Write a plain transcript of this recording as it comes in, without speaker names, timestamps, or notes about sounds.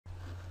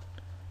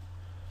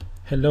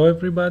Hello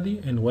everybody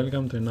and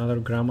welcome to another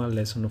grammar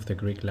lesson of the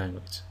Greek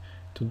language.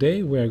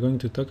 Today we are going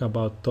to talk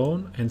about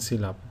tone and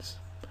syllables.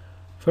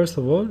 First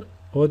of all,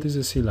 what is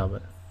a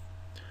syllable?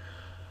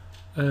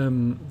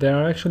 There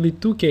are actually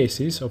two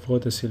cases of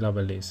what a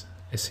syllable is.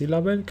 A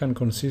syllable can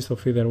consist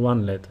of either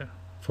one letter.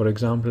 For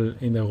example,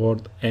 in the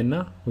word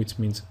ena, which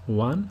means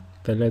one,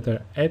 the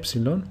letter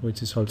epsilon,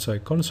 which is also a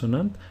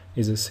consonant,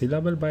 is a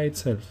syllable by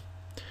itself.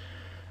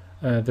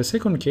 The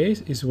second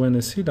case is when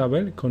a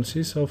syllable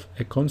consists of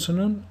a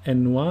consonant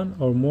and one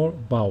or more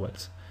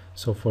vowels.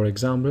 So for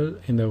example,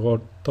 in the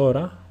word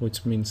tora,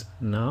 which means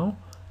now,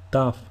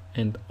 taf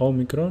and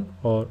omicron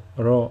or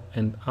rho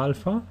and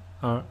alpha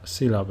are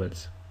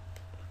syllables.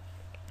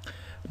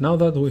 Now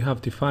that we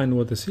have defined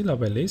what a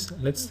syllable is,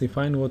 let's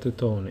define what a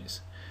tone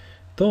is.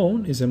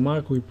 Tone is a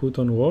mark we put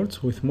on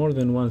words with more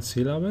than one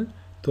syllable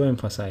to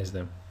emphasize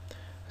them.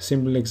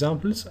 Simple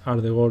examples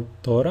are the word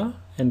tora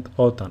and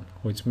όταν,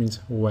 which means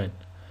when.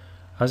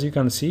 As you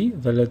can see,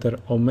 the letter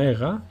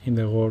omega in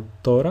the word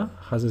tora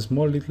has a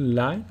small little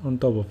line on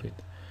top of it.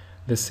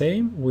 The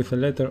same with the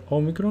letter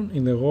omicron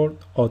in the word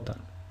όταν.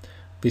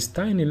 This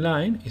tiny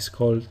line is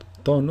called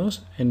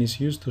tonos and is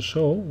used to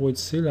show which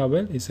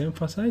syllable is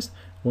emphasized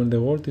when the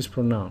word is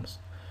pronounced.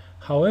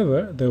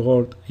 However, the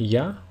word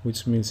ya,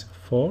 which means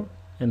for,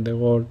 and the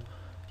word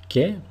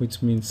ke,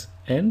 which means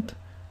and,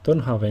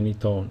 don't have any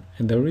tone,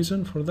 and the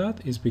reason for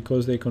that is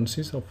because they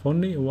consist of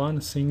only one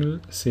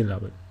single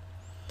syllable.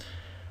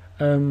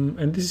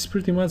 And this is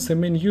pretty much the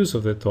main use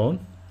of the tone.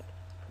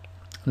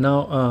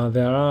 Now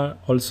there are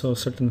also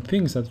certain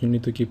things that you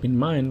need to keep in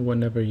mind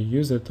whenever you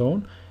use the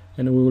tone,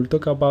 and we will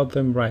talk about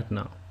them right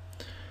now.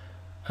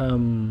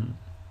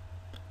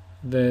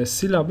 The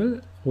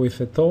syllable with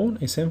a tone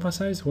is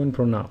emphasized when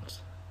pronounced.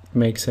 It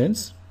makes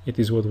sense, it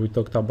is what we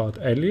talked about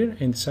earlier,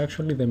 and it's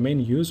actually the main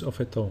use of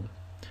a tone.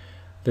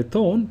 The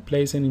tone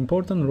plays an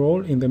important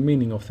role in the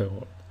meaning of the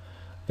word.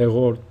 The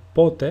word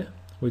pote,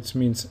 which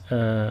means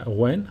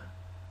when,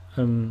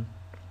 the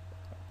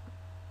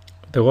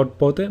word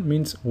pote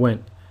means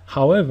when.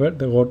 However,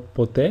 the word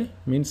pote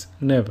means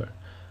never.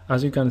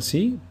 As you can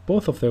see,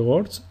 both of the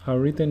words are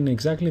written in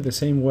exactly the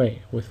same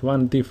way, with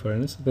one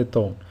difference, the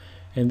tone.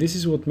 And this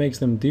is what makes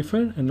them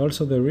different and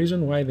also the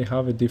reason why they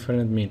have a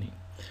different meaning.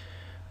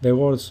 The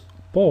words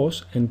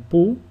pos and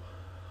pou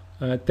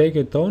take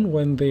a tone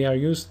when they are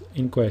used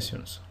in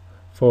questions.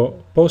 For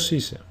πώς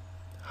είσαι,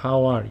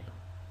 how are you?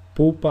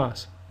 Πού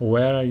πας,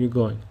 where are you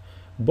going?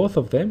 Both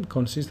of them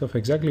consist of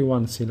exactly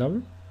one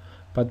syllable,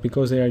 but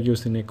because they are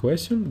used in a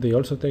question, they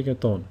also take a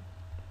tone.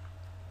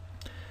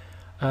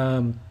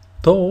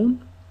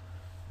 Tone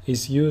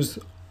is used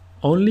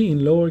only in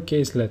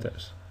lowercase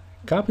letters.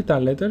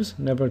 Capital letters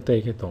never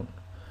take a tone.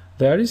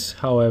 There is,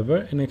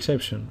 however, an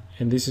exception,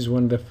 and this is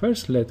when the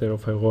first letter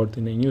of a word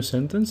in a new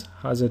sentence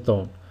has a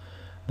tone.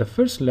 The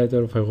first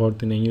letter of a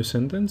word in a new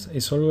sentence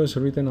is always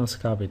written as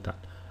capital.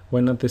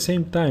 When at the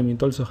same time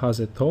it also has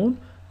a tone,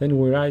 then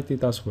we write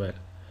it as well.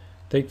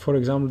 Take for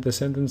example the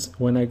sentence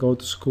when I go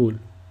to school,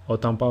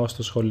 όταν πάω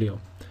στο σχολείο.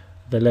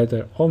 The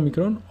letter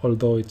omicron,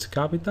 although it's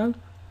capital,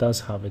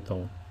 does have a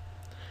tone.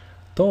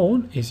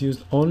 Tone is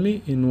used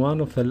only in one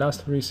of the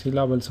last three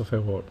syllables of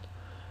a word.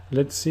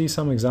 Let's see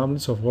some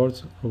examples of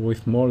words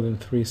with more than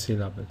three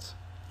syllables.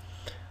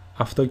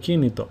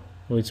 Αυτοκίνητο,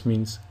 which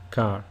means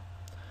car.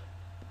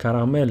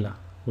 Caramella,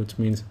 which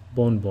means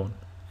bonbon,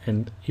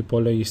 and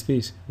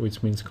υπολογιστής,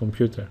 which means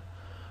computer.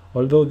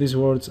 Although these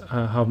words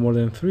have more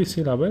than three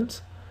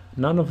syllables,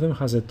 none of them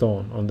has a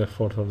tone on the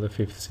fourth or the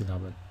fifth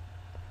syllable.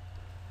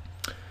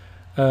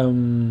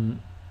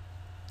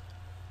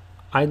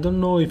 I don't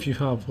know if you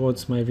have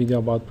watched my video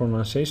about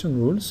pronunciation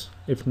rules.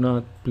 If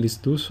not, please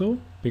do so,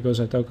 because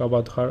I talk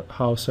about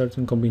how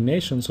certain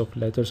combinations of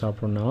letters are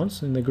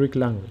pronounced in the Greek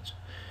language.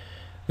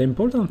 The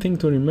important thing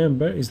to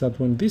remember is that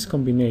when these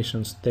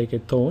combinations take a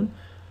tone,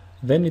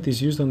 then it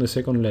is used on the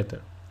second letter.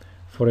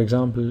 For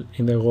example,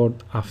 in the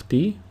word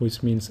αυτοί,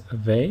 which means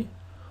they,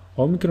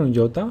 omicron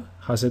iota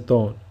has a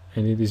tone,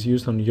 and it is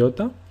used on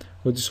iota,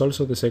 which is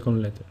also the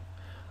second letter.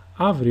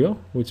 Αύριο,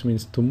 which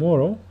means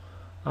tomorrow,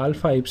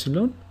 alpha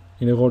epsilon,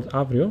 in the word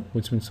αύριο,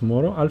 which means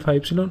tomorrow, alpha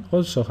epsilon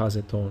also has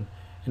a tone,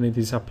 and it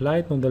is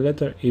applied on the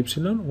letter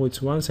epsilon,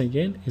 which once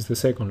again is the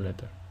second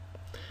letter.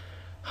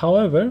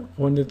 However,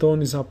 when the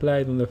tone is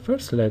applied on the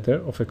first letter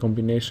of a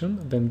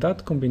combination, then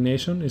that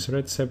combination is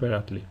read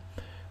separately.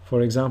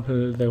 For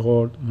example, the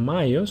word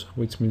Maios,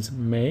 which means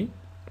May.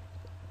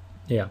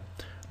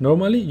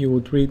 Normally you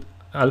would read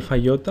alpha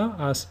iota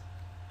as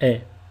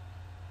E,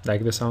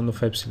 like the sound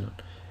of epsilon,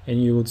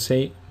 and you would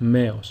say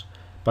Meos.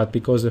 But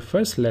because the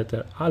first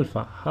letter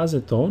alpha has a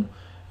tone,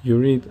 you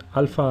read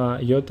alpha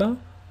iota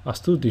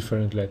as two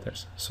different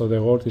letters, so the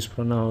word is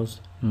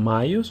pronounced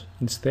Maios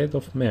instead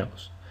of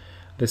Meos.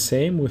 The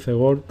same with the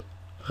word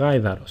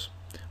γάιδαρος,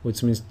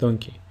 which means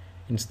donkey.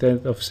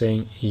 Instead of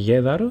saying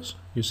γέδαρος,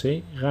 you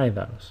say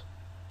γάιδαρος.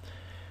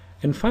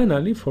 And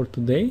finally, for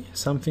today,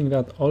 something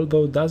that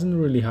although doesn't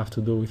really have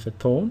to do with the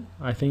tone,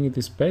 I think it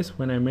is best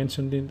when I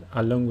mentioned it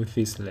along with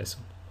this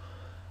lesson.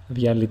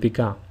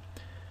 Διαλυτικά.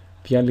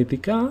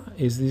 Διαλυτικά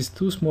is these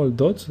two small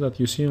dots that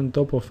you see on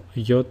top of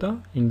iota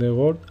in the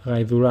word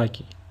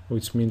γαϊδουράκι,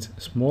 which means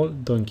small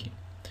donkey.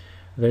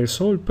 Their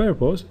sole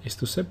purpose is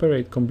to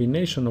separate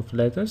combination of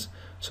letters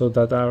so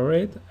that are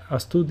read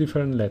as two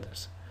different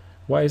letters.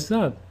 Why is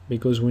that?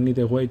 Because we need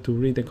a way to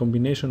read a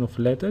combination of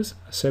letters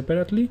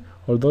separately,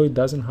 although it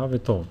doesn't have a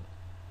tone.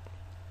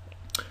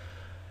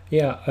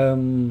 Yeah,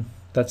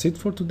 that's it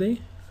for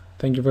today.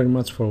 Thank you very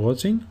much for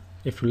watching.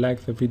 If you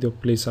liked the video,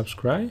 please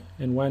subscribe,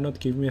 and why not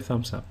give me a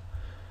thumbs up.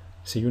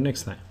 See you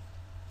next time.